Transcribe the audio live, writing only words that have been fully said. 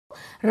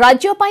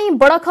राज्य पाई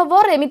बड़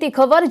खबर एमिति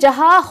खबर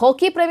जहां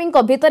हॉकी प्रेमी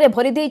भितर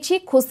भरी देछि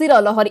खुशीर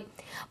लहरी।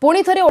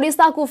 पुणी थरे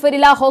ओडिशा को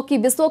फेरिला हॉकी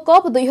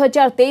विश्वकप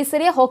 2023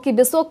 रे हॉकी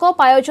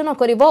विश्वकप आयोजन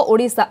करिवो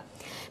ओडिशा।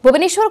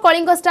 भुवनेश्वर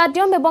कलिंग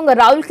स्टेडियम एवं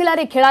राउरकेला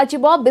रे खेला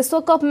जिवो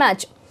विश्वकप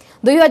मैच।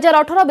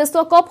 2018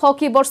 विश्वकप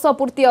हॉकी वर्ष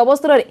पूर्ति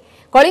अवसर रे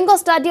कलिंग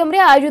स्टेडियम रे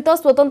आयोजित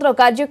स्वतंत्र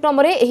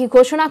कार्यक्रम रे एही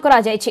घोषणा करा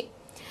जायछि।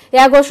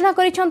 यह घोषणा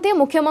करिसंती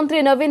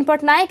मुख्यमंत्री नवीन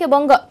पटनायक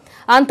एवं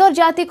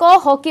आंतर्जातिक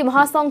हॉकी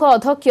महासंघ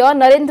अध्यक्ष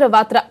नरेंद्र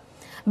बात्रा।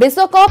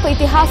 विश्वकप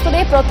इतिहास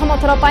में प्रथम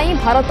थर पर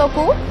भारत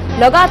को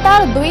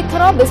लगातार 2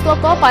 थर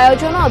विश्वकप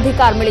आयोजन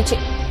अधिकार मिली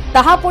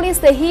ताहा पुणी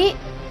सही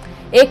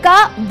एका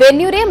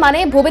वेन्यू रे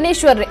माने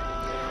भुवनेश्वर रे।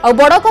 और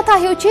बड़ कथा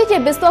हेउछि जे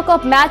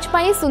विश्वकप मैच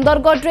पई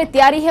सुंदरगढ़ रे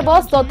तैयारी हेबो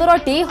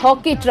 17टी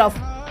हॉकी टर्फ।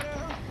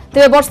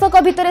 तेबे वर्षक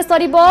भितरे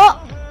सरीबो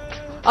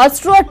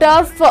अस्ट्रो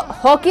टर्फ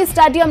हॉकी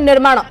स्टेडियम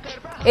निर्माण।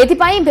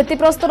 एथिपाई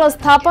भित्तिप्रस्तर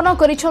स्थापन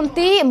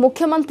करिसंती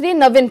मुख्यमंत्री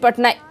नवीन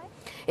Patnaik.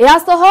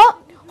 एहासह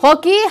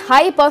hockey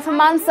high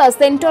performance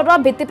centre रा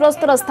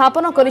भित्तिप्रस्तर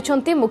स्थापन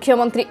करिसंती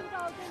मुख्यमंत्री।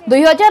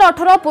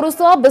 2018 पुरुष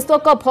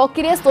विश्वकप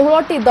हॉकी रे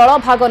 16टी दल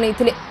भाग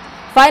नैथिले।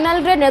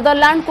 फाइनल रे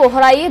नेदरलैंड को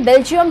हराई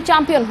Belgium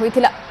champion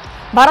होइथिला।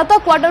 Bharat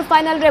quarter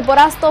final रे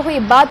परास्त होई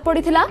बाद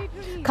पड़िथिला।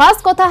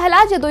 खास कथा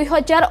हला जे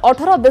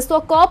 2018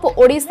 विश्वकप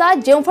ओडिशा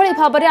जेउफळी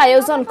भाबरे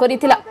आयोजन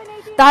करिथिला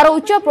तार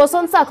उच्च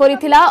प्रशंसा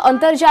करिथिला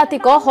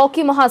अंतर्जातिक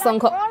हॉकी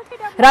महासंघ।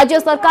 राज्य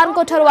सरकार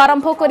को ठारू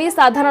आरंभ करी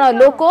साधारण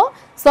लोक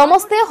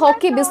समस्ते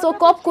हॉकी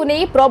विश्वकप को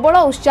नहीं प्रबल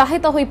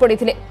उत्साहित होई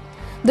पड़िथिले।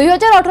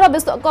 2018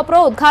 विश्वकप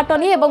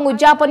उद्घाटनी एवं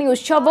उद्यापनी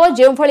उत्सव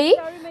जेउफळी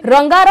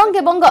रंगारंग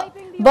एवं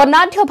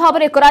वर्णाढ्य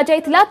भावरे करा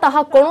जायथिला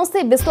ताहा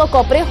कोनोसे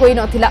विश्वकप रे होई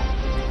नथिला।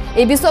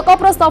 ए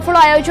विश्वकप सफल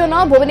आयोजन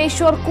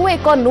भुवनेश्वर को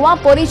एक नुआ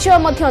परिचय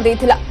मध्य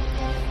देथिला।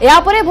 या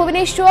परे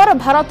भुवनेश्वर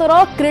भारतर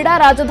क्रीड़ा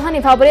राजधानी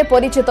भावरे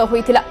परिचित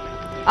होइथिला।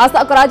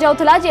 आशा करा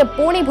जाउथला जे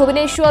पुणी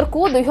भुवनेश्वर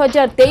को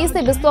 2023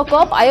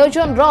 विश्वकप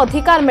आयोजन रो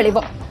अधिकार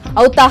मिलिबो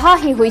आ ताहा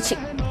ही होइछि।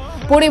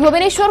 पुणी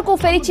भुवनेश्वर को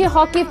फेरिछि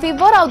हॉकी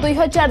फीवर आ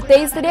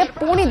 2023 रे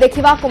पुणी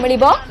देखिबा को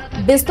मिलिबो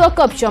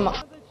विश्वकप चमक।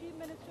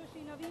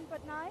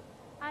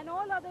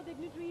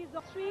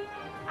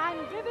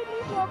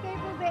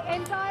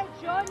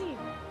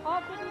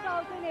 Of the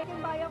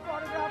 2018 by a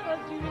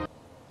photographers during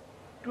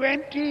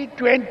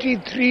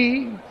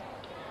 2023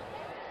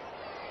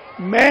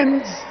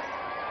 Men's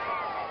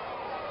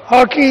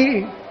Hockey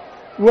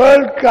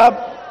World Cup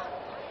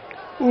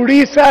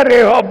Odisha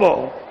re hobo।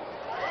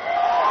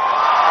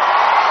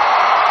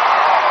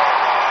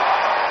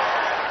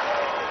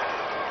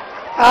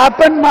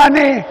 आपन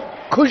माने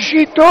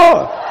खुशी तो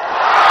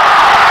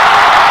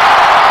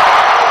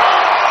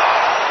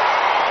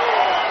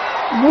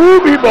मुझे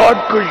भी बहुत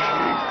खुशी।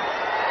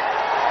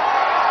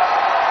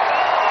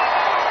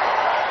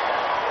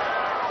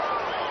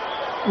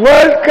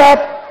 वर्ल्ड कप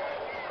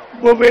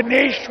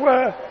भुवनेश्वर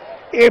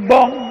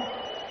एवं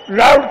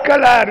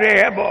राउरकेला रे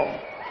हेबो।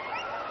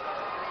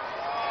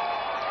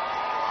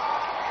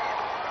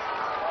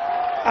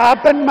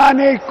 आपन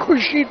माने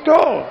खुशी तो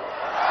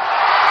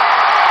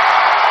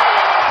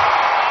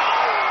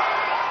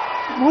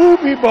मुझे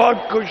भी बहुत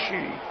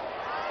खुशी।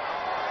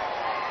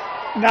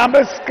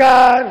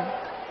 नमस्कार,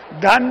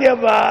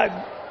 धन्यवाद,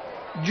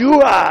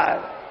 जुहार।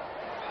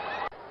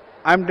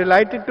 I am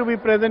delighted to be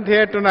present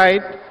here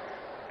tonight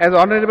as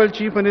Honorable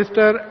Chief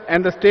Minister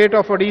and the state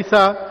of Odisha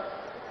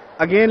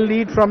again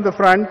lead from the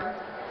front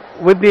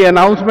with the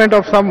announcement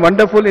of some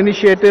wonderful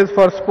initiatives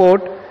for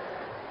sport,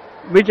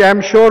 which I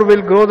am sure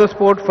will grow the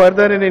sport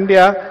further in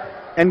India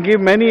and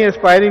give many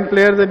aspiring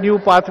players a new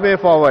pathway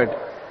forward.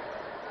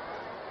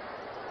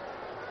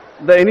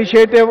 The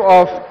initiative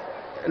of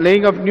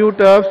laying of new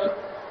turfs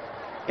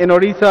in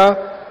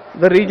Odisha,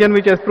 the region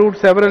which has proved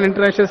several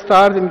international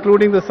stars,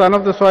 including the son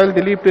of the soil,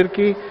 Dilip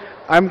Tirki.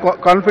 I am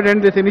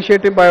confident this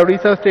initiative by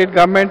Odisha state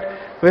government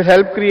will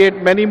help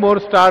create many more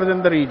stars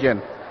in the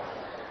region.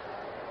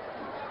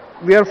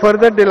 We are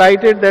further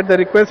delighted that the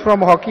request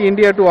from Hockey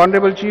India to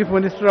Honorable Chief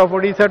Minister of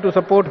Odisha to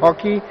support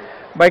hockey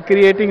by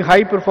creating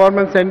high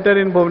performance center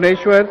in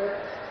Bhubaneswar.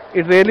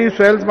 It really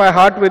swells my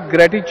heart with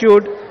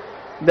gratitude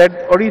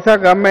that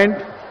Odisha government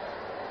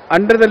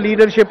under the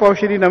leadership of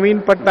Shri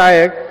Naveen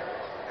Patnaik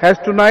has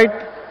tonight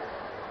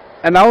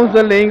announced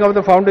the laying of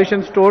the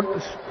foundation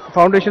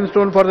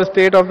stone for the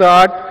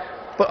state-of-the-art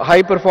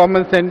high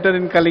performance center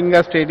in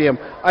Kalinga Stadium.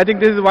 I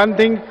think this is one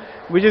thing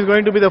which is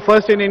going to be the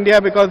first in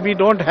India, because we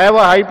don't have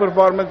a high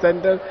performance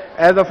center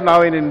as of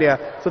now in India.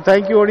 So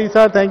thank you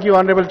Odisha, thank you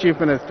Honorable Chief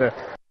Minister.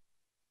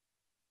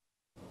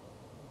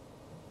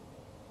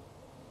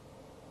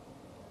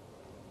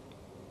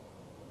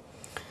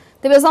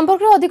 तेबे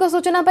संपर्क अधिक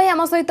सूचना पाई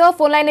आम सहित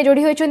phone line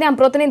जोड़ी होइछन्ती आम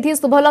प्रतिनिधि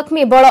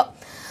शुभलक्ष्मी बड़।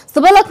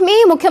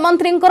 शुभलक्ष्मी,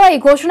 मुख्यमंत्री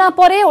घोषणा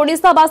पर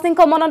ओडिशावासी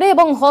मन में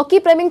और हॉकी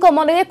प्रेमी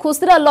मन में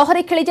खुशीर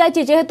लहरी खेली जाए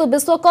जेहेतु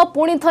विश्वकप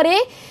पुणी थे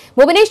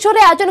भुवनेश्वर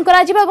में आयोजन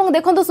कर।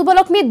 देखो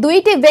शुभलक्ष्मी,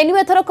 2टी वेन्यू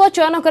एथरक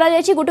चयन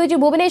कर गोटे हूँ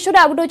भुवनेश्वर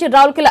आ गोटे हूँ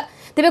राउरकेला।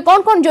 तेज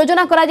कौन कौन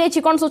योजना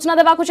कर सूचना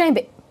देवाक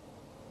चाहिए?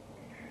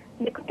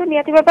 देखो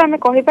निहाती भाव आम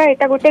कहवा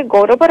यहाँ गोटे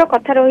गौरवर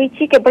कथा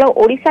रही केवल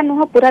ओडिशा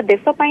नुह पूरा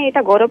देश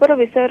यहाँ गौरवर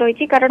विषय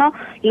रही कारण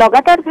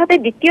लगातार भाव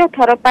द्वितीय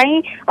थर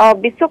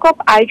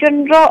विश्वकप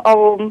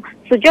आयोजन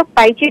सुजोग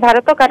पाई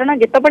भारत कारण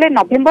जितेबाला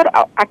नवेम्बर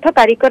 8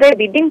 तारिख में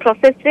बिडिंग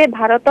प्रोसेस रे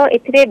भारत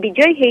ए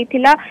विजयी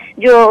होता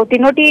जो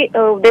 3टी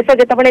देश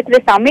जितेबाला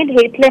सामिल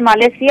होते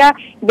मालेशिया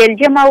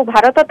बेल्जियम आ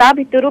भारत ता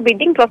भितर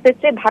बिडिंग प्रोसेस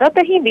रे भारत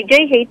ही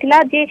विजयी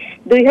होता जे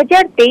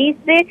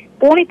 2023 रे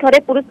पुणी थरे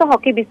पुरुष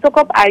हॉकी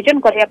विश्वकप आयोजन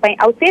करने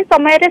से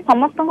समय रे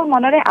समस्त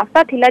मन में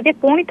आशा थिला जे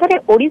पुणी थरे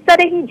ओडिशा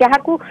रे ही जहाँ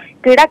को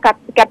क्रीड़ा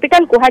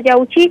कैपिटल कहा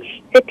जाउची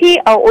सेठी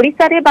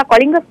ओडिशा रे बा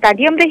कलिंग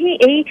स्टेडियम रे ही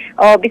एही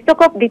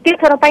विश्वकप द्वितीय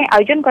थर पई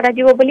आयोजन करा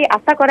जिवो बोली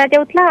आशा करा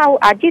जाउथला आ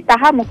आज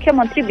ताहा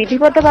मुख्यमंत्री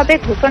विधिवत भावे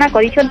घोषणा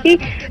करिसंती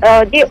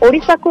जे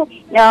ओडिशा को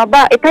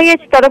बा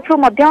एफआईएच तरफ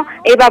मध्य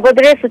ए बाबद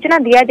रे सूचना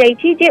दिया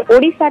जाइछि जे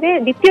ओडिशा रे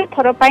द्वितीय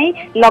थर पई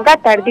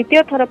लगातार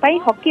द्वितीय थर पई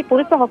हॉकी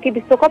पुरुष हॉकी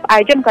विश्वकप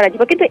आयोजन करा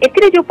जिवो किंतु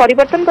एथिरे जो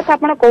परिवर्तन कथा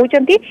आपण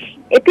कहउचंती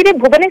एथिरे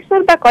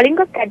भुवनेश्वर बा कलिंग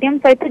स्टेडियम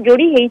सहित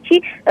जोड़ी हेछि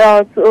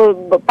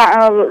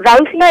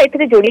राउरकेला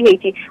एथिरे जोड़ी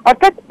हेछि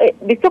अर्थात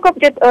विश्वकप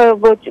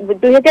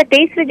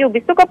 2023 रे जो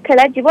विश्वकप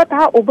खेला जिवो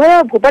ता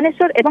उभय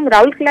भुवनेश्वर एवं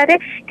राउरकेला रे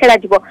खेला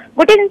जिवो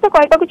गोटे जिंस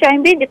कहबाकू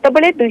चाहिबी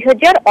जेतेबेले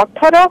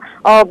 2018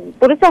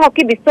 पुरुष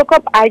हॉकी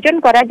विश्वकप आयोजन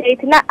करा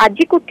जायथिला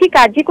आज को ठीक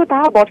आज को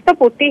ता वर्ष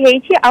पूर्ति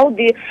हेछि आ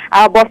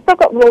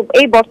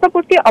वर्ष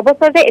पूर्ति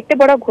अवसर रे एते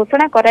बड़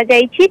घोषणा करा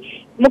जायछि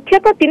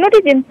मुख्यतः 3टी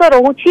जिंस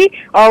रहुछि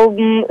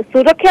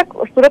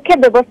सुरक्षा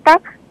व्यवस्था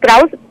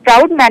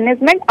क्राउड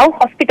मैनेजमेंट और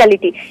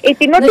हॉस्पिटैलिटी ए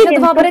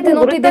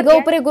तीनोटी दिग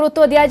उपर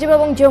गुरुत्व दिया जिवो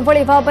एवं जे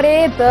भली भाबरे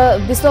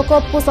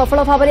विश्वकप को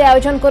सफल भाबरे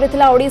आयोजन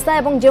करथिला ओडिशा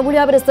एवं जे भली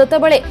भाबरे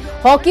सेतेबेले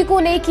हॉकी को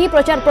नेकी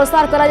प्रचार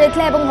प्रसार करा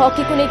जायथिला एवं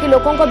हॉकी को नेकी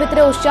लोकंक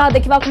भितरे उत्साह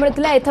देखिबा को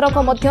मिलथिला एथरक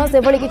मध्य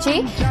से भली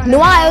किछि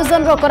नुवा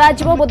आयोजन रो करा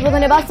जिवो बहुत बहुत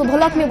धन्यवाद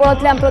शुभलक्ष्मी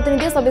बळथिला हम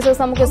प्रतिनिधि सविशेष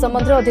सामग्री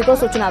संबंध रे अधिक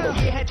सूचना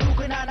दोथि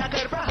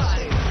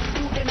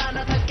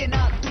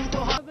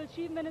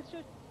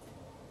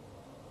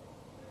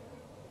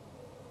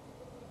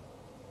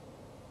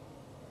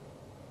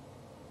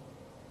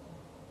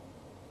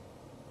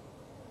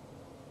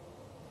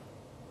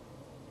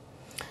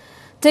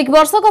ठीक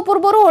वर्षक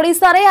पूर्व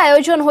ओडिशा रे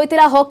आयोजन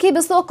होइतिला हॉकी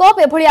विश्वकप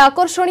एभली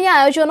आकर्षणीय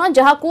आयोजन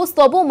जहाकू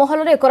सबु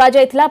महल रे करा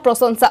जायतिला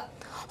प्रशंसा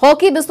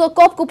हॉकी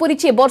विश्वकप को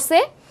पुरिछि वर्षे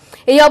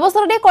एही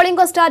अवसर रे कलिंग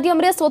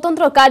स्टेडियम रे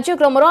स्वतंत्र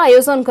कार्यक्रम रो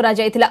आयोजन करा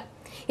जायतिला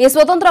ए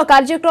स्वतंत्र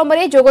कार्यक्रम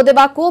रे जोग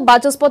देबाकू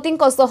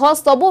बाचस्पतिक सह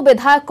सबु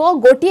विधायक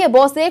गोटिए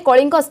बस रे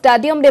कलिंग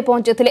स्टेडियम रे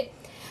पहुंचथिले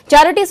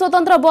 4टी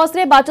स्वतंत्र बस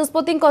रे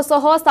बाचस्पतिक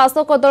सह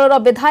शासक दलर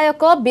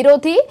विधायक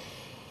विरोधी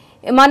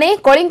माने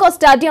कलिंग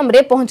स्टेडियम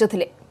रे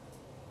पहुंचथिले।